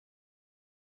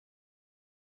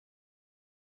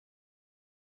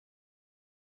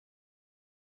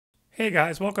Hey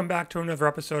guys, welcome back to another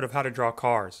episode of How to Draw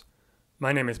Cars.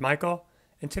 My name is Michael,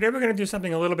 and today we're going to do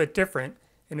something a little bit different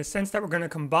in the sense that we're going to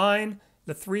combine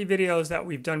the three videos that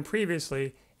we've done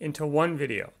previously into one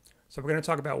video. So we're going to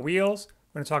talk about wheels,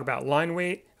 we're going to talk about line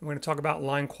weight, and we're going to talk about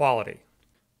line quality.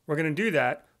 We're going to do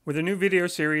that with a new video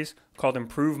series called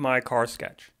Improve My Car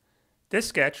Sketch. This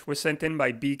sketch was sent in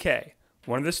by BK,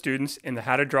 one of the students in the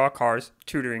How to Draw Cars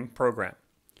tutoring program.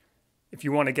 If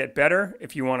you want to get better,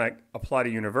 if you want to apply to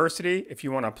university, if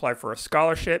you want to apply for a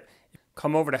scholarship,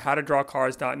 come over to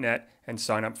howtodrawcars.net and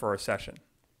sign up for a session.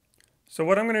 So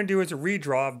what I'm going to do is a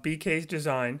redraw of BK's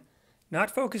design, not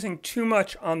focusing too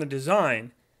much on the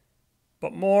design,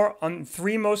 but more on the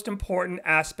three most important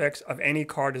aspects of any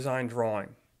car design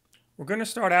drawing. We're going to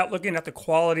start out looking at the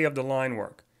quality of the line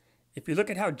work. If you look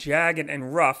at how jagged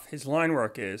and rough his line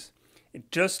work is,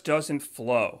 it just doesn't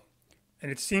flow.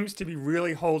 And it seems to be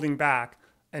really holding back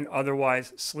an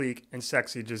otherwise sleek and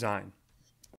sexy design.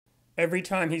 Every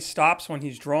time he stops when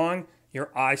he's drawing, your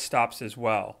eye stops as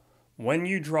well. When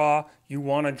you draw, you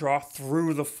want to draw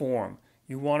through the form.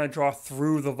 You want to draw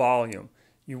through the volume.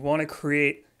 You want to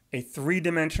create a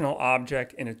three-dimensional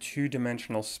object in a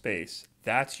two-dimensional space.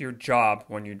 That's your job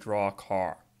when you draw a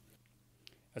car,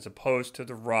 as opposed to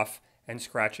the rough and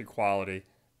scratchy quality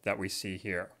that we see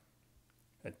here.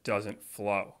 It doesn't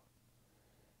flow.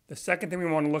 The second thing we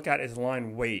want to look at is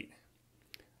line weight.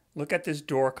 Look at this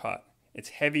door cut. It's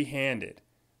heavy-handed.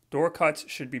 Door cuts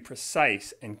should be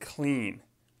precise and clean.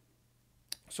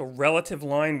 So relative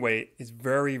line weight is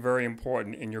very, very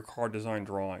important in your car design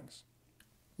drawings.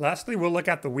 Lastly, we'll look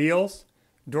at the wheels.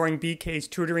 During BK's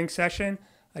tutoring session,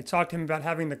 I talked to him about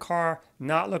having the car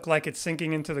not look like it's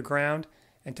sinking into the ground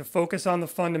and to focus on the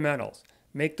fundamentals.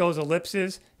 Make those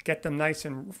ellipses, get them nice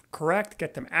and correct,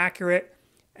 get them accurate,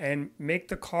 and make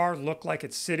the car look like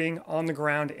it's sitting on the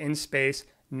ground in space,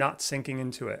 not sinking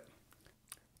into it.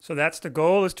 So that's the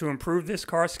goal, is to improve this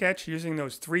car sketch using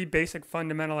those three basic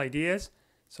fundamental ideas.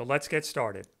 So let's get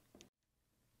started.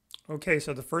 Okay,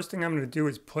 so the first thing I'm going to do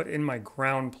is put in my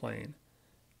ground plane.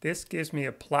 This gives me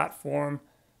a platform,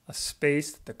 a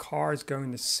space that the car is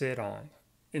going to sit on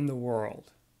in the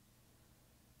world.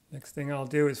 Next thing I'll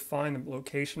do is find the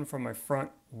location for my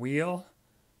front wheel,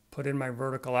 put in my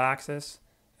vertical axis,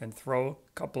 and throw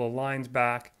a couple of lines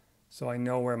back so I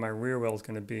know where my rear wheel is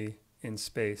going to be in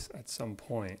space at some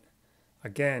point.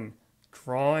 Again,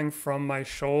 drawing from my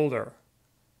shoulder,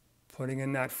 putting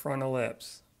in that front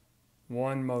ellipse,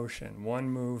 one motion, one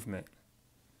movement.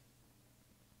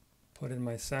 Put in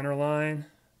my center line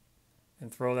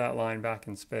and throw that line back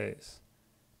in space.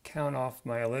 Count off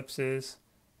my ellipses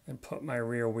and put my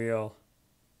rear wheel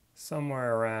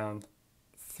somewhere around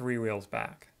 3 wheels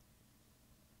back.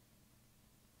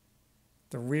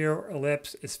 The rear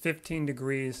ellipse is 15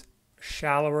 degrees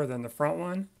shallower than the front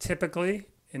one, typically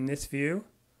in this view,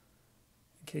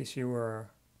 in case you were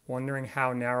wondering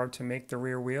how narrow to make the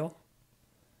rear wheel.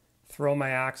 Throw my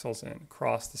axles in,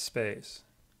 across the space.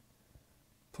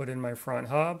 Put in my front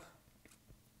hub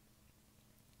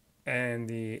and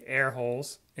the air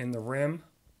holes in the rim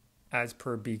as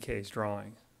per BK's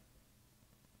drawing.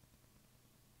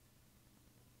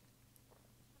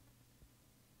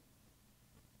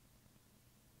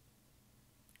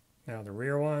 Now the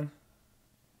rear one.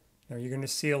 Now you're going to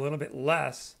see a little bit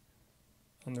less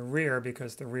on the rear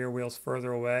because the rear wheel's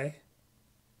further away.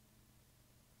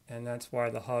 And that's why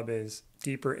the hub is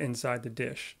deeper inside the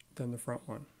dish than the front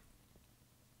one.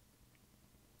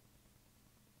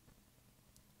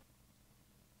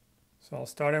 So I'll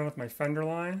start in with my fender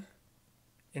line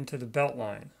into the belt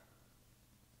line.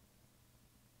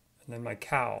 And then my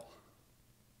cowl.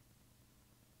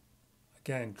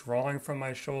 Again, drawing from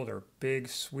my shoulder, big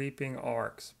sweeping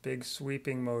arcs, big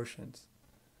sweeping motions.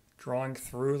 Drawing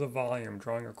through the volume,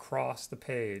 drawing across the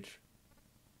page.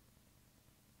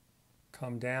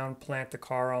 Come down, plant the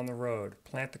car on the road,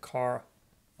 plant the car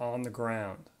on the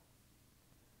ground.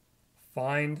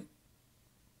 Find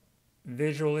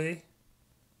visually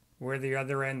where the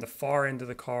other end, the far end of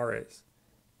the car is,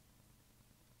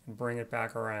 and bring it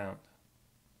back around.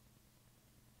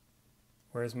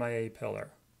 Where's my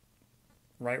A-pillar?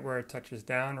 Right where it touches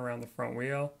down around the front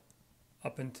wheel,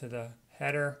 up into the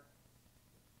header,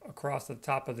 across the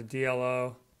top of the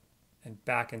DLO, and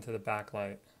back into the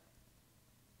backlight.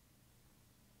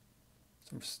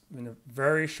 So in a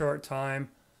very short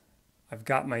time, I've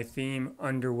got my theme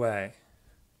underway.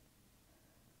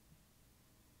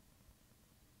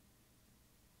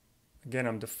 Again,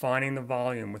 I'm defining the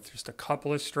volume with just a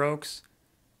couple of strokes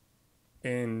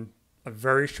in a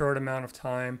very short amount of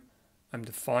time. I'm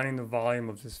defining the volume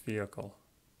of this vehicle.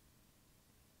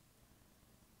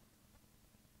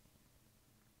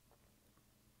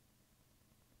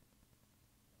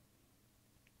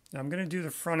 Now I'm going to do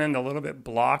the front end a little bit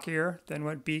blockier than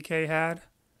what BK had.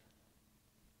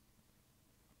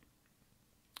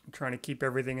 I'm trying to keep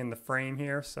everything in the frame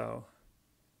here, so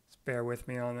just bear with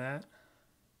me on that.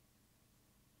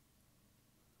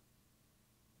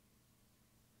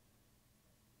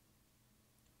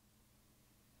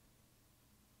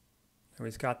 And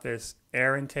we've got this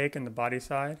air intake in the body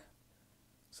side.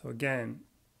 So again,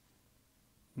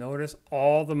 notice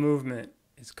all the movement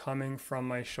is coming from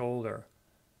my shoulder.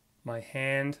 My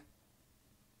hand,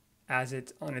 as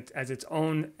its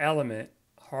own element,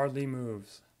 hardly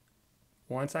moves.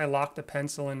 Once I lock the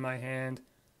pencil in my hand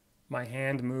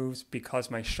moves because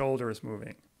my shoulder is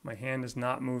moving. My hand is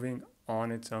not moving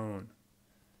on its own.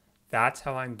 That's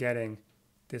how I'm getting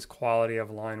this quality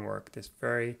of line work, this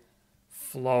very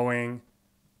flowing,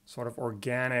 sort of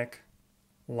organic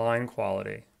line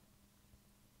quality.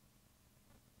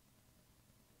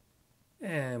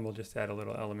 And we'll just add a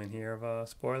little element here of a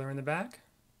spoiler in the back.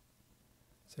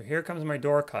 So here comes my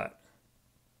door cut.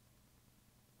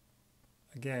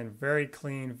 Again, very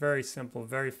clean, very simple,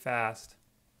 very fast.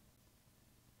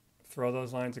 Throw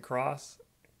those lines across,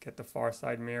 get the far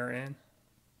side mirror in.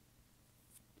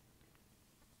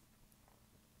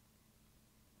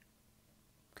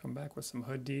 Come back with some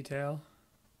hood detail.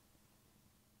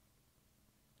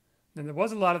 And there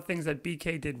was a lot of things that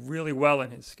BK did really well in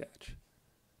his sketch.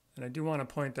 And I do want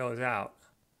to point those out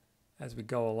as we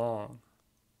go along.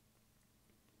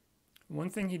 One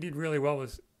thing he did really well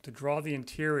was to draw the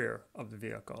interior of the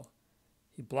vehicle.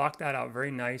 He blocked that out very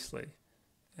nicely.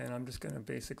 And I'm just going to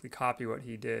basically copy what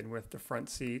he did with the front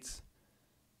seats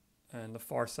and the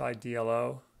far side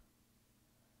DLO.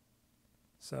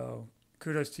 So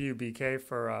kudos to you, BK,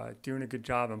 for doing a good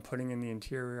job on putting in the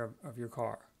interior of your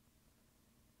car.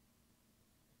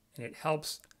 And it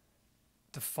helps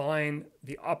define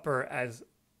the upper as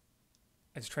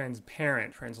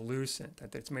transparent, translucent,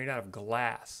 that it's made out of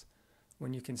glass.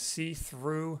 When you can see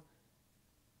through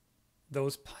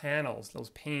those panels,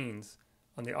 those panes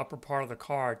on the upper part of the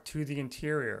car to the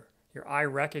interior, your eye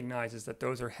recognizes that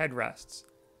those are headrests.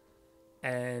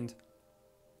 And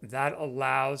that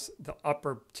allows the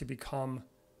upper to become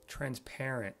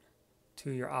transparent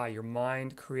to your eye. Your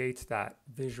mind creates that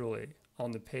visually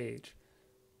on the page.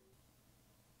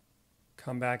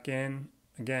 Come back in,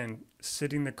 again,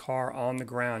 sitting the car on the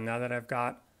ground. Now that I've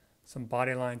got some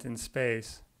body lines in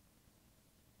space,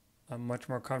 I'm much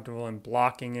more comfortable in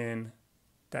blocking in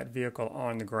that vehicle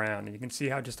on the ground. And you can see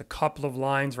how just a couple of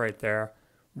lines right there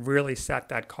really set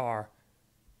that car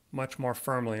much more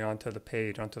firmly onto the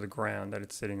page, onto the ground that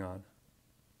it's sitting on.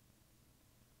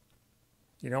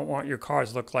 You don't want your cars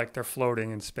to look like they're floating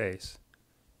in space.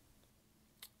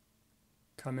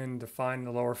 Come in, define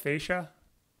the lower fascia.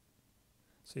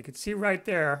 So you can see right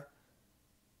there,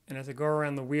 and as I go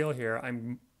around the wheel here,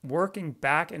 I'm working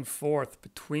back and forth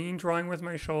between drawing with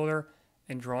my shoulder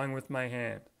and drawing with my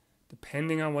hand,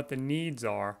 depending on what the needs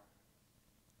are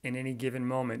in any given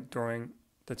moment during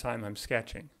the time I'm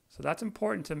sketching. So that's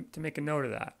important to make a note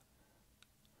of that.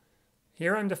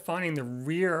 Here I'm defining the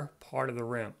rear part of the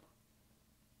rim,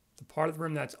 the part of the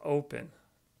rim that's open.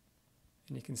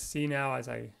 And you can see now as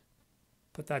I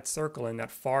put that circle in, that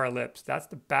far ellipse, that's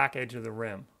the back edge of the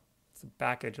rim. It's the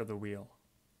back edge of the wheel.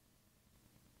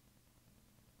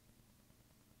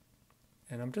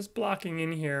 And I'm just blocking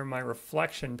in here my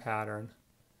reflection pattern.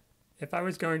 If I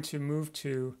was going to move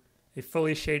to a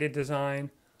fully shaded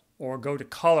design or go to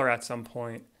color at some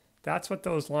point, that's what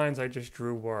those lines I just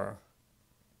drew were.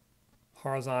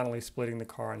 Horizontally splitting the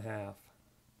car in half.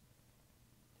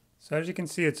 So as you can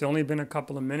see, it's only been a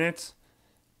couple of minutes.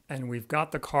 And we've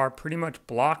got the car pretty much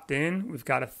blocked in. We've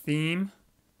got a theme.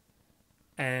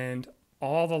 And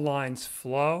all the lines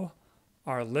flow.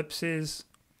 Our ellipses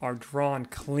are drawn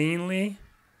cleanly.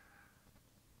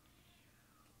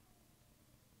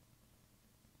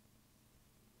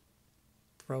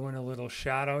 Throw in a little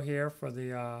shadow here for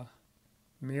the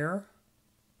mirror.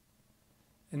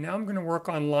 And now I'm going to work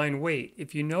on line weight.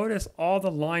 If you notice, all the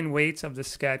line weights of the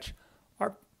sketch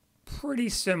are pretty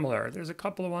similar. There's a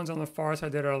couple of ones on the far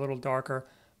side that are a little darker,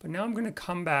 but now I'm going to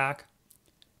come back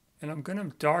and I'm going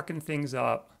to darken things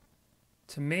up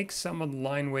to make some of the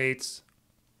line weights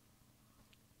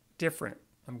different.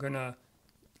 I'm going to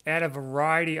add a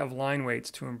variety of line weights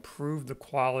to improve the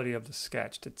quality of the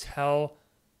sketch, to tell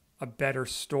a better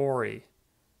story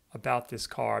about this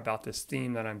car, about this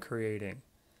theme that I'm creating.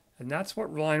 And that's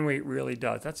what line weight really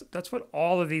does. That's what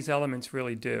all of these elements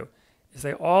really do, is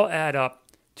they all add up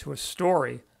to a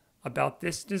story about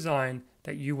this design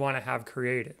that you want to have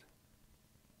created.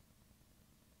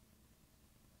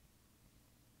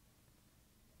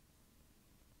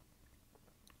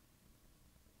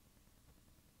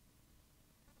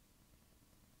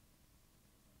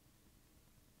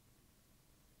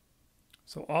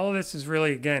 So all of this is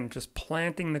really, again, just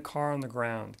planting the car on the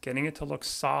ground, getting it to look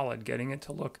solid, getting it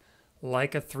to look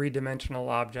like a three-dimensional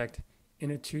object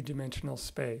in a two-dimensional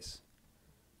space.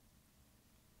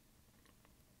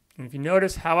 And if you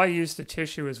notice how I use the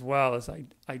tissue as well, is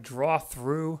I draw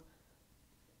through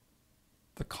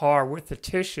the car with the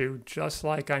tissue just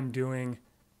like I'm doing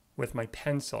with my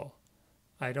pencil.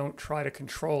 I don't try to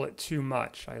control it too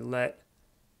much. I let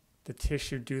the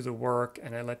tissue do the work,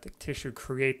 and I let the tissue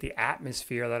create the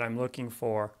atmosphere that I'm looking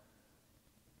for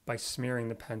by smearing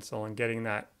the pencil and getting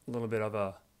that little bit of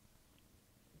a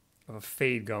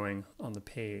fade going on the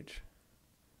page.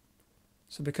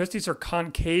 So because these are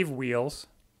concave wheels,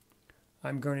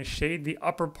 I'm going to shade the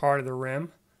upper part of the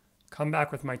rim, come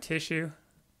back with my tissue,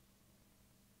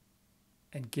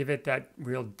 and give it that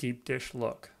real deep dish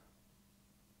look.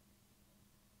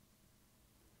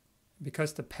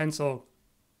 Because the pencil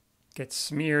gets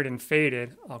smeared and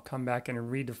faded, I'll come back in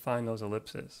and redefine those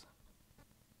ellipses.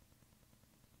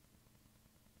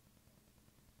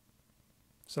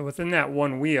 So within that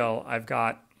one wheel, I've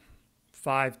got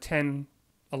 5, 10,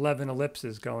 11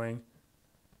 ellipses going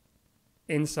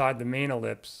inside the main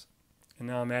ellipse, and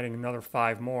now I'm adding another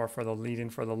 5 more for the lead-in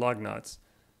for the lug nuts.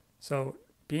 So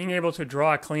being able to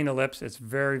draw a clean ellipse is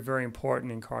very, very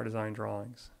important in car design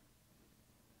drawings.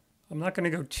 I'm not going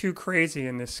to go too crazy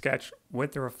in this sketch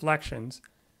with the reflections.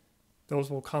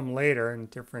 Those will come later in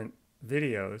different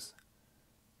videos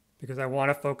because I want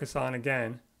to focus on,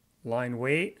 again, line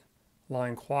weight,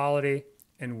 line quality,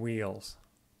 and wheels.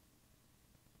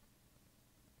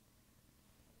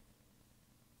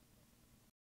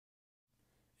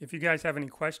 If you guys have any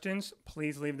questions,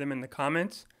 please leave them in the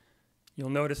comments. You'll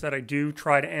notice that I do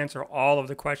try to answer all of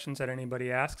the questions that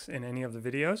anybody asks in any of the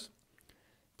videos.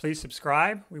 Please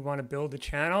subscribe. We want to build the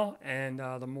channel, and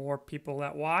the more people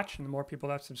that watch and the more people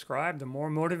that subscribe, the more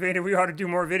motivated we are to do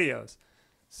more videos.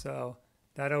 So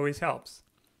that always helps.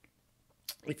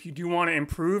 If you do want to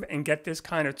improve and get this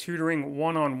kind of tutoring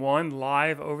one-on-one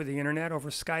live over the internet, over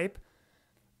Skype,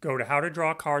 go to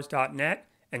howtodrawcars.net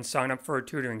and sign up for a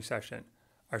tutoring session.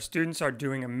 Our students are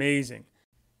doing amazing.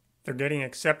 They're getting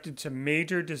accepted to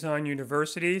major design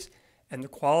universities, and the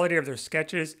quality of their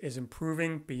sketches is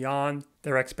improving beyond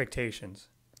their expectations.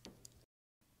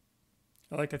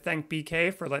 I'd like to thank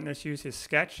BK for letting us use his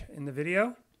sketch in the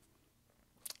video.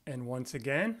 And once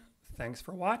again, thanks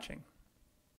for watching.